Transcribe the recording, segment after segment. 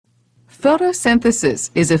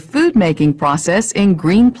Photosynthesis is a food-making process in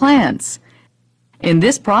green plants. In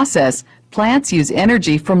this process, plants use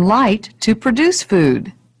energy from light to produce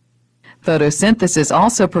food. Photosynthesis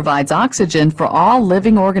also provides oxygen for all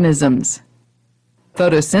living organisms.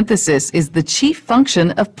 Photosynthesis is the chief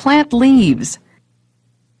function of plant leaves.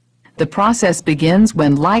 The process begins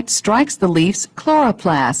when light strikes the leaf's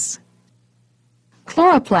chloroplasts.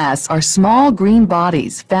 Chloroplasts are small green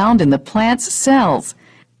bodies found in the plant's cells.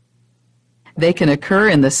 They can occur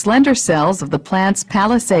in the slender cells of the plant's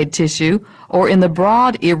palisade tissue or in the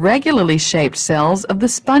broad, irregularly shaped cells of the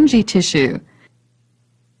spongy tissue.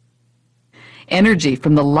 Energy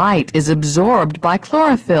from the light is absorbed by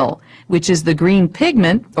chlorophyll, which is the green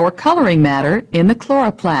pigment or coloring matter in the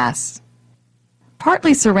chloroplasts.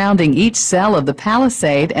 Partly surrounding each cell of the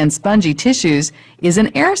palisade and spongy tissues is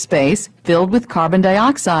an airspace filled with carbon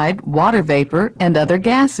dioxide, water vapor, and other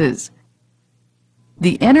gases.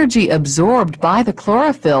 The energy absorbed by the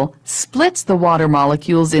chlorophyll splits the water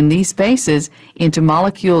molecules in these spaces into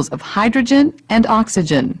molecules of hydrogen and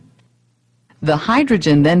oxygen. The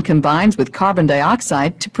hydrogen then combines with carbon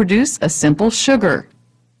dioxide to produce a simple sugar.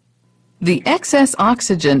 The excess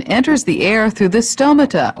oxygen enters the air through the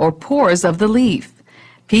stomata or pores of the leaf.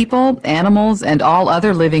 People, animals, and all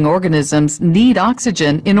other living organisms need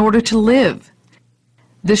oxygen in order to live.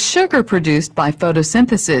 The sugar produced by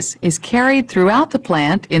photosynthesis is carried throughout the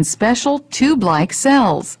plant in special tube-like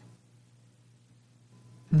cells.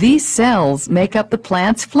 These cells make up the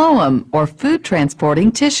plant's phloem, or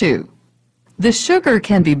food-transporting tissue. The sugar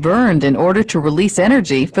can be burned in order to release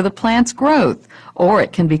energy for the plant's growth, or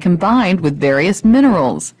it can be combined with various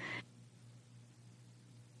minerals.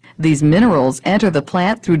 These minerals enter the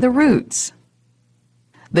plant through the roots.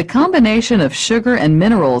 The combination of sugar and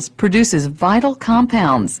minerals produces vital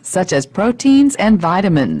compounds such as proteins and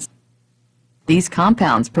vitamins. These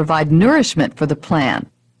compounds provide nourishment for the plant.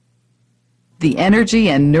 The energy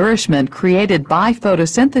and nourishment created by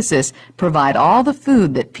photosynthesis provide all the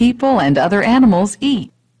food that people and other animals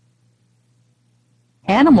eat.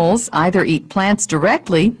 Animals either eat plants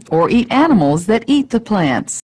directly or eat animals that eat the plants.